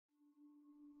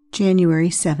January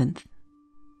 7th.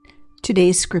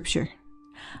 Today's scripture.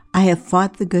 I have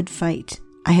fought the good fight.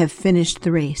 I have finished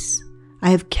the race.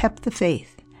 I have kept the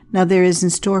faith. Now there is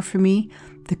in store for me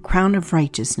the crown of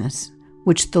righteousness,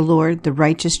 which the Lord, the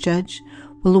righteous judge,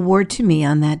 will award to me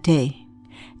on that day.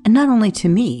 And not only to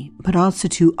me, but also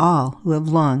to all who have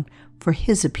longed for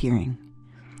his appearing.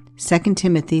 2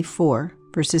 Timothy 4,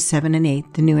 verses 7 and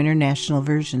 8, the New International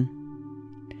Version.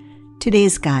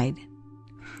 Today's guide.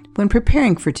 When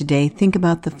preparing for today, think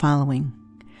about the following.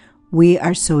 We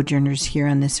are sojourners here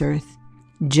on this earth,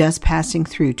 just passing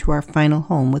through to our final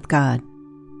home with God.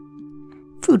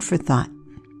 Food for thought.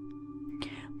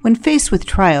 When faced with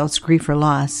trials, grief, or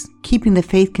loss, keeping the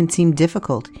faith can seem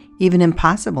difficult, even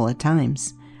impossible at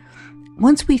times.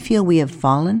 Once we feel we have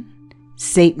fallen,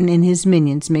 Satan and his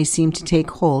minions may seem to take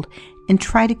hold and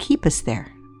try to keep us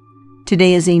there.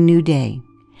 Today is a new day,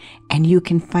 and you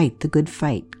can fight the good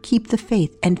fight, keep the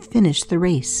faith, and finish the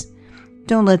race.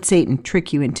 Don't let Satan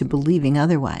trick you into believing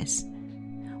otherwise.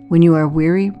 When you are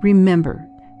weary, remember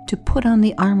to put on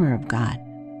the armor of God.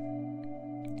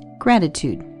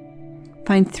 Gratitude.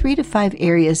 Find 3 to 5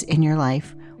 areas in your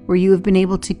life where you have been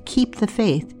able to keep the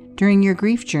faith during your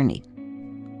grief journey.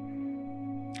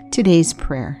 Today's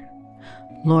prayer.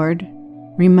 Lord,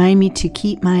 remind me to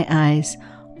keep my eyes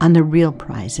on the real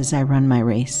prize as I run my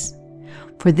race.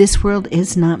 For this world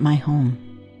is not my home.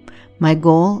 My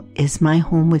goal is my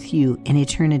home with you in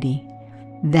eternity.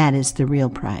 That is the real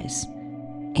prize.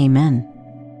 Amen.